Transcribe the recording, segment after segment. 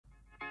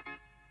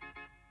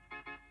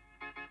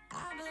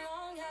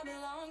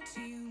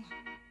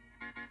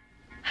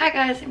Hi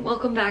guys, and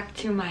welcome back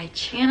to my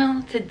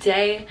channel.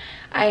 Today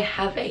I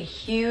have a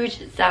huge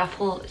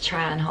Zaful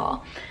try-on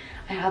haul.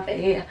 I have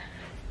a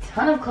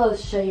ton of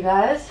clothes to show you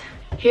guys.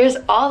 Here's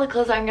all the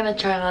clothes I'm gonna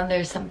try on.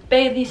 There's some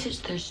bathing suits,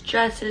 there's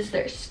dresses,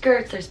 there's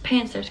skirts, there's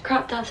pants, there's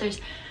crop tops,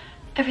 there's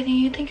everything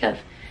you can think of.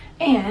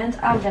 And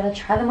I'm gonna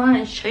try them on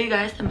and show you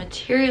guys the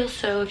material.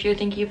 So if you're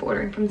thinking of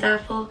ordering from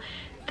Zaful,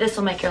 this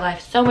will make your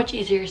life so much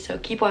easier, so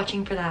keep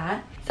watching for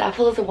that.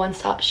 Zaful is a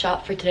one-stop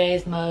shop for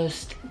today's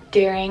most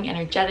daring,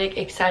 energetic,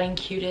 exciting,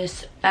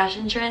 cutest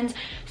fashion trends.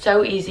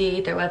 So easy.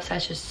 Their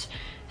website's just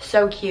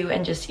so cute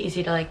and just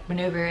easy to like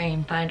maneuver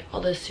and find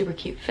all those super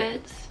cute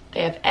fits.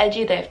 They have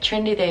edgy, they have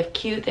trendy, they have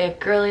cute, they have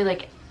girly,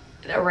 like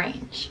a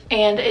range.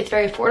 And it's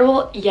very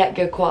affordable yet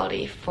good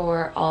quality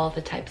for all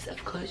the types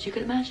of clothes you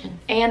could imagine.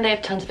 And they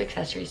have tons of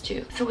accessories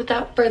too. So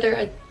without further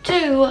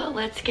ado,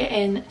 let's get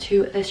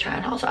into this try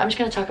on haul. So I'm just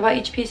gonna talk about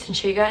each piece and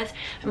show you guys.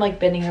 I'm like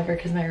bending over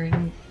because my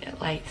ring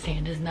light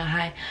stand isn't that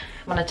high.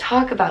 I'm gonna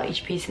talk about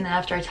each piece, and then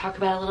after I talk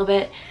about it a little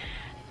bit,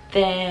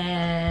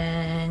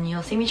 then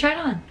you'll see me try it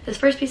on. This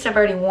first piece I've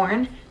already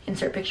worn.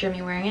 Insert picture of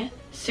me wearing it.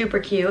 Super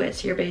cute.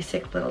 It's your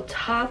basic little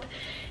top.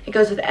 It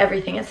goes with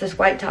everything. It's this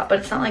white top, but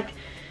it's not like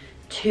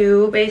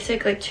too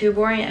basic, like too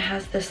boring. It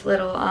has this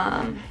little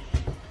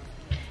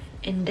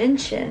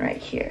indentation right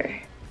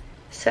here.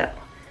 So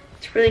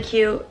it's really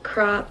cute,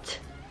 cropped,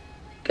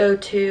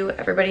 go-to.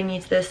 Everybody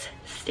needs this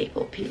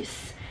staple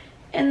piece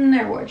in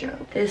their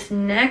wardrobe. This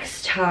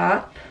next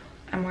top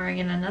I'm wearing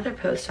in another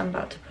post I'm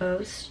about to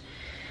post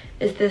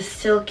is this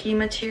silky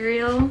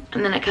material,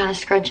 and then it kind of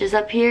scrunches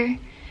up here,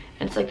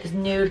 and it's like this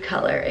nude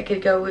color. It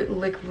could go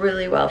look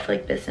really well for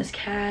like business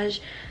cash,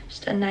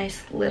 just a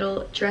nice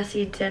little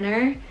dressy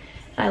dinner.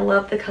 I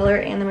love the color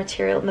and the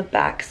material in the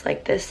back's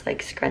like this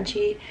like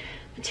scrunchy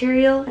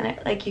material, and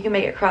it, like you can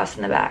make it cross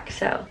in the back.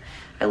 So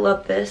I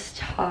love this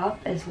top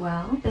as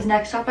well. This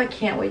next top I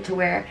can't wait to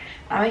wear.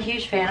 I'm a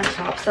huge fan of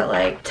tops that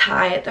like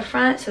tie at the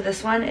front. So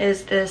this one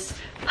is this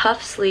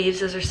puff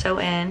sleeves. Those are so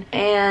in.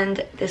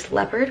 And this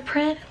leopard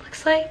print, it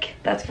looks like.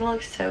 That's gonna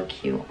look so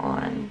cute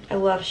on. I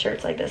love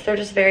shirts like this. They're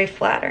just very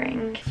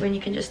flattering when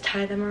you can just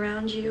tie them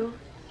around you.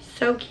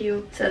 So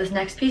cute. So this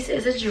next piece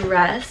is a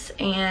dress,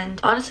 and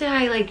honestly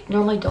I like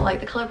normally don't like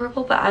the color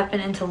purple, but I've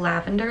been into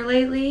lavender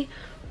lately.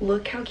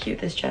 Look how cute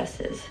this dress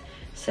is.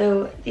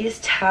 So these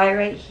tie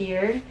right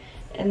here,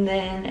 and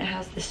then it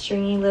has the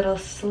stringy little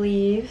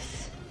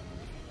sleeves.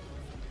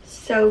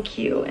 So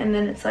cute. And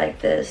then it's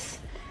like this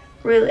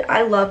really,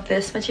 I love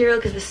this material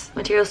because this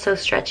material is so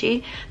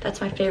stretchy.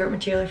 That's my favorite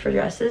material for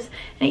dresses.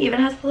 And it even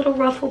has a little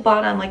ruffle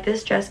bottom. Like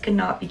this dress could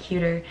not be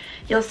cuter.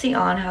 You'll see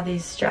on how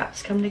these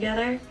straps come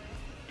together.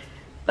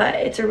 But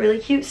it's a really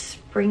cute,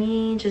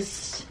 springy,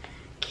 just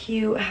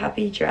cute,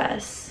 happy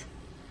dress.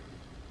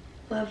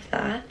 Love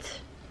that.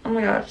 Oh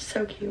my god,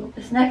 so cute.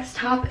 This next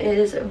top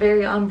is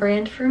very on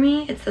brand for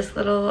me. It's this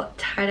little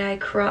tie-dye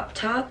crop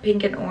top,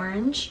 pink and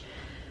orange.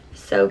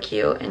 So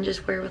cute, and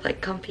just wear with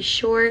like comfy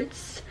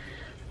shorts.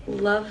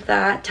 Love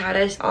that.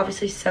 Tie-dye is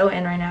obviously so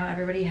in right now.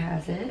 Everybody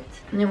has it.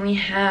 And then we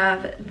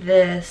have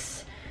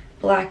this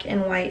black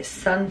and white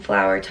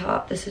sunflower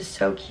top. This is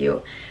so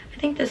cute. I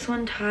think this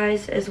one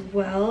ties as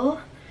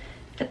well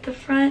at the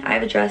front. I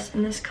have a dress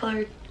in this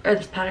color, or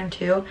this pattern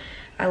too.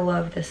 I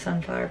love this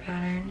sunflower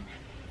pattern.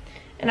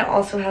 And it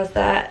also has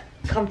that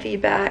comfy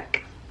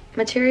back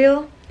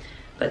material.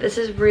 But this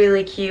is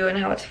really cute, and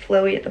how it's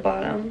flowy at the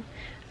bottom.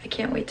 I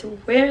can't wait to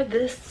wear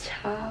this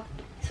top.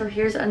 So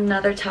here's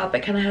another top. It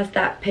kind of has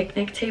that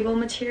picnic table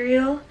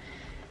material.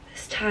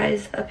 This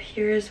ties up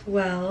here as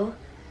well.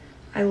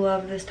 I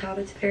love this top.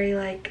 It's very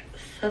like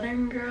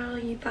Southern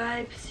girly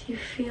vibes, you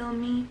feel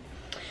me?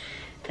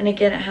 And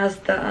again, it has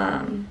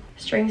the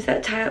strings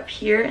that tie up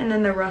here, and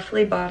then the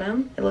ruffly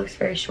bottom. It looks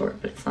very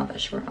short, but it's not that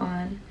short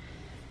on.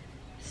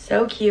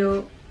 So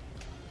cute.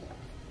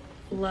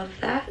 Love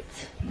that.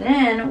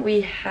 Then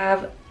we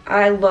have,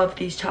 I love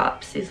these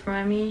tops. These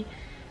remind me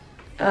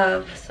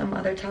of some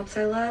other tops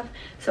I love.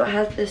 So it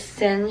has this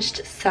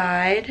singed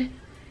side. You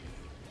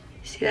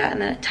see that?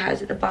 And then it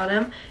ties at the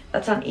bottom.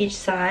 That's on each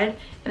side.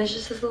 And it's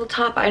just this little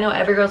top. I know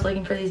every girl's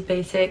looking for these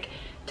basic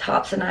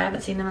tops, and I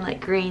haven't seen them in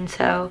like green.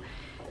 So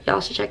y'all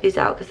should check these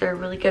out because they're a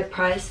really good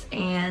price,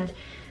 and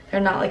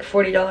they're not like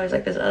 $40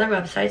 like those other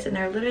websites, and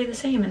they're literally the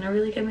same, and they're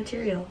really good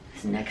material.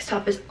 This next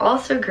top is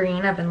also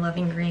green. I've been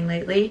loving green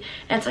lately.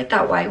 And it's like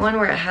that white one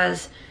where it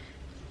has,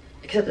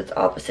 except it's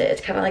opposite. It's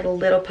kind of like a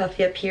little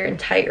puffy up here and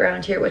tight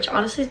around here, which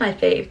honestly is my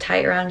fave.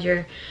 Tight around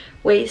your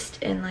waist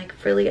and like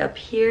frilly up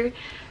here.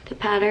 The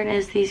pattern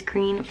is these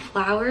green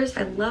flowers.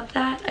 I love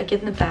that.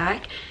 Again, the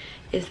back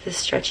is this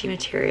stretchy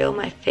material,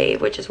 my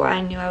fave, which is why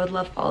I knew I would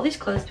love all these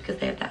clothes, because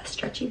they have that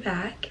stretchy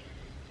back.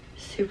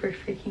 Super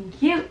freaking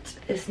cute.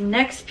 This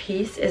next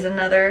piece is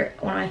another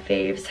one of my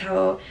faves,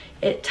 how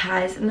it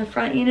ties in the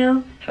front, you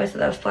know, how I said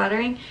that was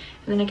flattering.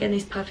 And then again,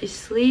 these puffy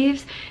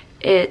sleeves.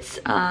 It's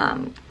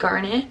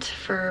garnet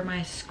for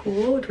my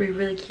school. It would be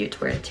really cute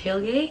to wear at a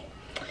tailgate.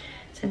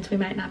 It's since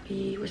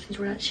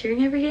we're not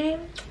cheering every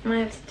game. I might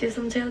have to do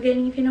some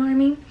tailgating, if you know what I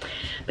mean.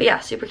 But yeah,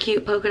 super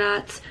cute polka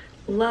dots.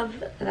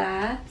 Love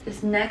that.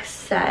 This next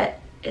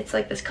set, it's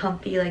like this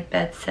comfy like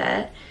bed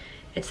set.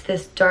 It's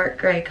this dark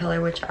gray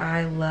color, which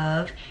I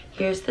love.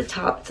 Here's the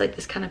top. It's like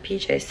this kind of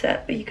PJ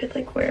set, but you could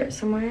like wear it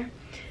somewhere.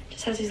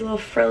 Just has these little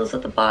frills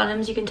at the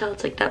bottoms. You can tell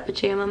it's like that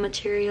pajama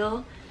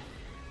material.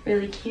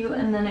 Really cute.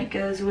 And then it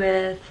goes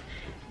with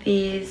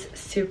these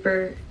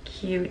super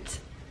cute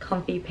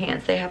comfy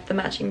pants. They have the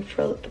matching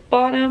frill at the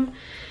bottom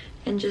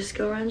and just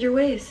go around your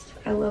waist.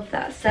 I love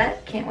that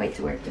set. Can't wait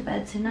to wear it to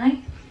bed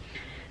tonight.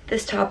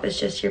 This top is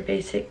just your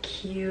basic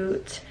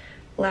cute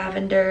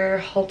lavender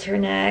halter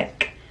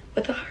neck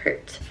with a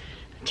heart.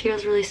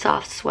 Material's really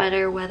soft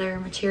sweater weather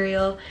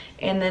material,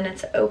 and then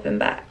it's open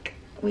back.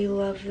 We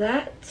love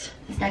that.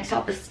 This next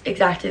top is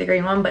exactly the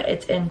green one, but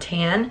it's in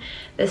tan.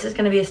 This is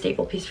gonna be a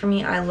staple piece for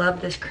me. I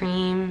love this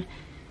cream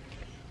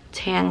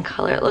tan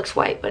color. It looks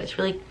white, but it's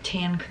really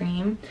tan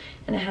cream.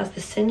 And it has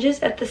the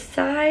cinches at the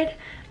side.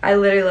 I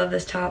literally love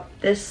this top.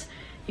 This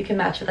you can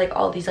match with like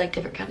all these like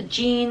different kind of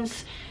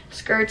jeans,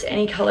 skirts,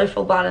 any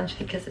colorful bottoms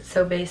because it's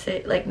so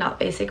basic, like not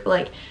basic, but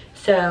like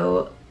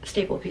so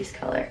staple piece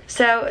color.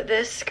 So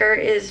this skirt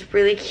is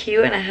really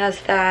cute and it has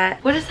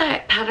that, what is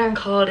that pattern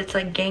called? It's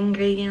like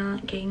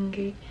ganglion.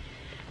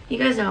 You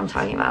guys know what I'm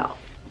talking about.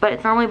 But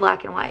it's normally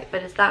black and white,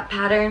 but it's that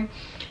pattern.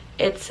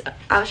 It's,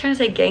 I was trying to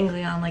say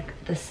ganglion,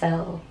 like the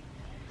cell.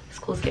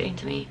 School's getting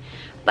to me.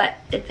 But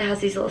it has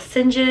these little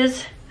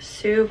cinches,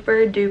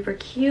 super duper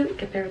cute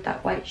compared with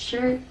that white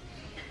shirt.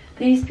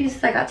 These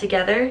pieces I got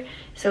together,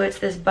 so it's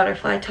this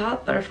butterfly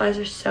top. Butterflies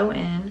are so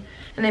in.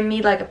 And they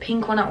made like a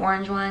pink one, an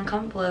orange one.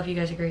 Comment below if you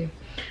guys agree.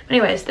 But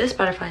anyways, this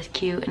butterfly is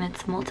cute and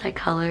it's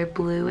multicolored,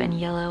 blue and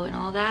yellow and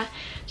all that.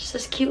 Just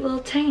this cute little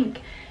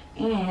tank.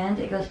 And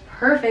it goes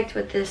perfect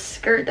with this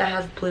skirt that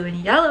has blue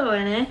and yellow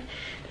in it.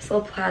 This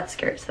little plaid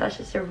skirt. So that's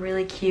just a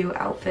really cute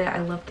outfit. I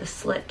love the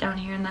slit down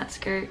here in that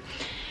skirt.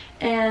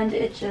 And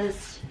it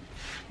just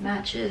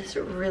matches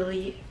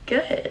really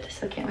good.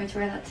 So can't wait to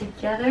wear that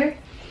together.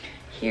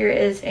 Here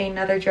is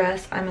another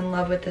dress. I'm in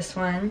love with this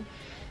one.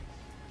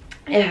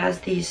 It has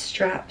these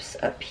straps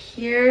up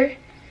here,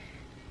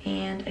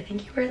 and I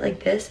think you wear it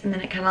like this, and then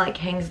it kind of like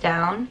hangs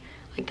down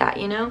like that,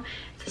 you know?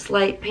 It's this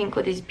light pink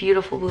with these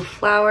beautiful blue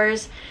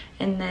flowers,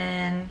 and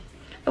then,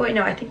 oh wait,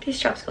 no, I think these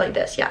straps go like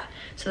this, yeah.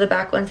 So the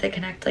back ones, they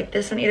connect like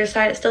this on either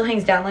side. It still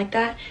hangs down like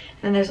that,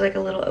 and then there's like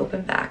a little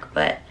open back,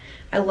 but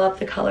I love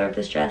the color of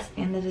this dress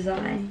and the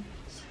design.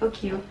 So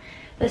cute.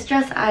 This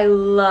dress I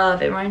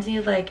love. It reminds me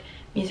of like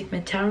Music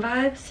Midtown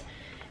vibes.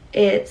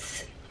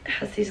 It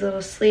has these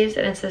little sleeves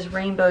and it says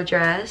rainbow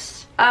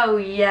dress. Oh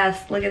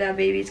yes, look at that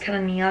baby. It's kind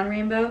of neon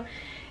rainbow.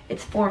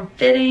 It's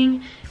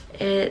form-fitting.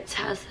 It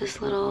has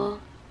this little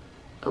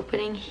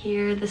opening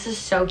here. This is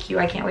so cute.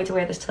 I can't wait to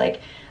wear this to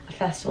like a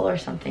festival or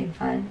something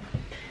fun.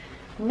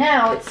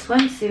 Now it's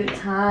swimsuit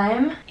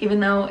time. Even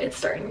though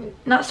it's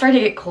not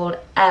starting to get cold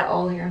at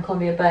all here in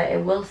Columbia, but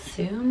it will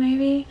soon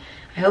maybe.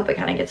 I hope it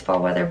kind of gets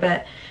fall weather,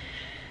 but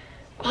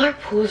all our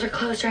pools are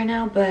closed right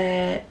now,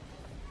 but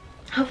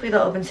hopefully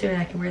they'll open soon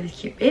and I can wear these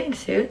cute bathing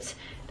suits.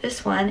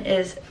 This one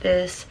is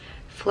this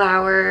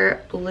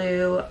flower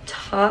blue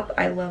top.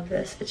 I love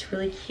this. It's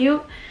really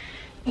cute.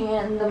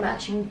 And the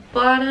matching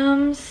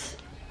bottoms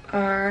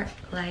are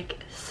like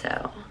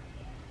so.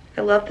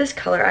 I love this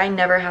color. I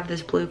never have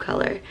this blue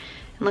color.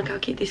 And look how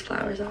cute these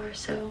flowers are.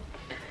 So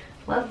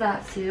love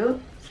that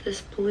suit. It's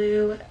this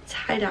blue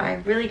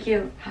tie-dye. Really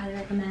cute. Highly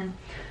recommend.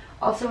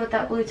 Also with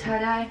that blue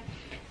tie-dye,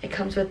 it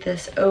comes with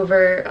this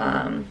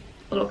over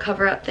little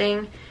cover-up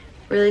thing.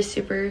 Really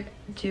super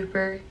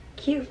duper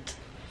cute.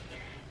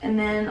 And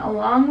then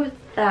along with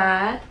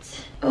that,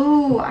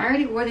 oh, I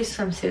already wore these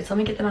swimsuits. Let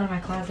me get them out of my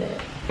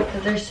closet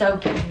because they're so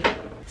cute.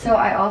 So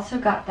I also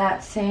got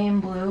that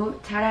same blue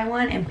tie-dye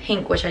one in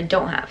pink, which I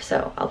don't have.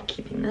 So I'll be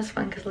keeping this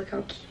one because look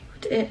how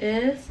cute it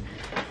is.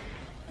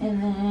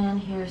 And then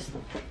here's the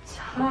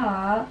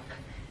top.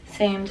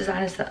 Same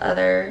design as the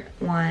other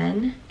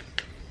one.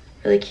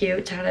 Really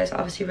cute. Tie-dye is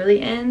obviously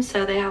really in,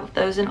 so they have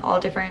those in all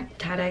different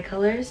tie-dye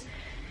colors.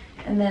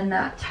 And then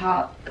that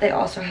top, they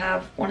also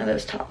have one of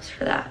those tops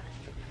for that,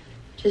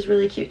 which is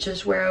really cute.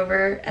 Just wear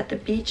over at the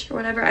beach or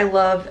whatever. I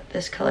love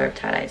this color of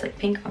tie-dye. It's like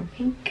pink on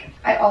pink.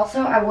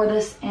 I wore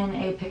this in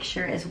a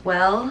picture as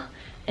well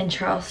in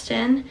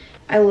Charleston.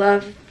 I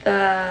love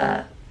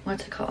the,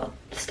 what's it called?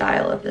 The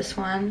style of this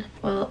one.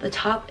 Well, the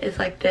top is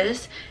like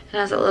this. It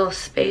has a little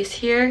space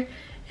here.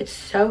 It's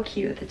so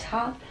cute at the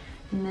top.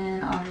 And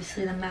then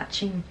obviously the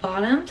matching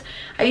bottoms.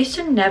 I used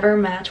to never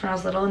match, when I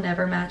was little,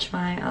 never match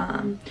my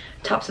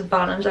tops with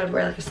bottoms. I would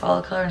wear like a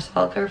solid color and a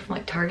solid color from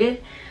like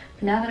Target.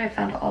 But now that I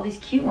found all these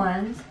cute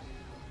ones,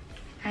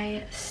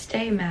 I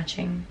stay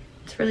matching.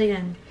 It's really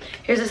in.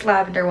 Here's this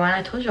lavender one.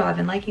 I told y'all I've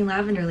been liking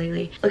lavender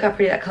lately. Look how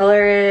pretty that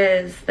color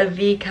is. The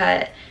V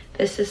cut.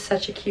 This is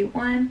such a cute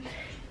one.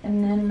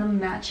 And then the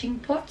matching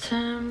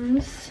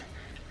bottoms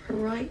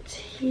right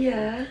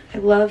here. I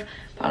love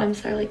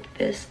bottoms that are like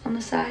this on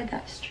the side,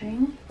 that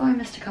string. Oh, I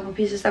missed a couple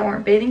pieces that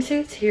weren't bathing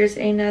suits. Here's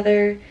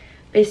another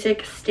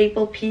basic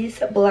staple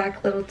piece,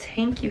 black little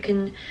tank. You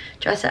can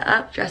dress it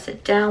up, dress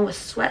it down with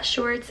sweat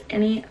shorts,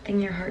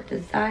 anything your heart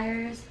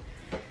desires.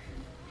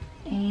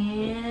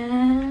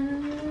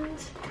 And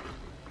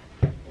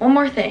one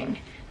more thing,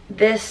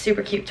 this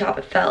super cute top.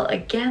 It fell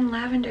again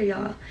lavender,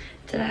 y'all.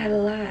 Did I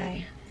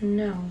lie?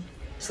 No.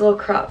 It's a little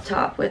crop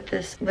top with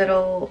this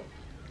little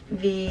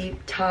V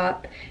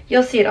top.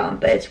 You'll see it on,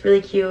 but it's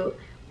really cute.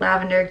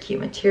 Lavender, cute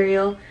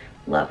material.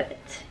 Love it.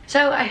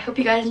 So I hope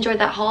you guys enjoyed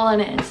that haul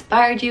and it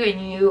inspired you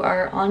and you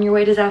are on your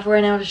way to Zaful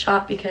right now to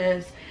shop,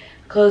 because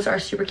clothes are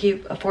super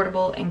cute,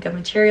 affordable, and good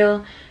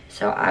material.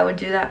 So I would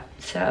do that.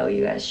 So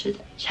you guys should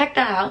check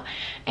that out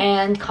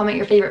and comment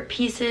your favorite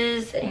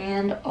pieces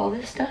and all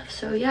this stuff.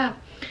 So yeah,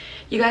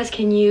 you guys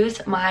can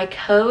use my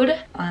code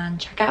on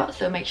checkout.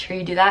 So make sure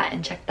you do that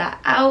and check that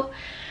out.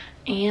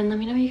 And let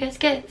me know what you guys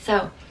get.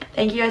 So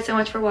thank you guys so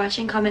much for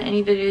watching. Comment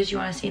any videos you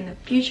want to see in the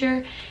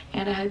future.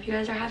 And I hope you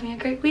guys are having a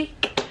great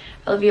week.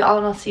 I love you all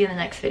and I'll see you in the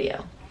next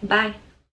video. Bye.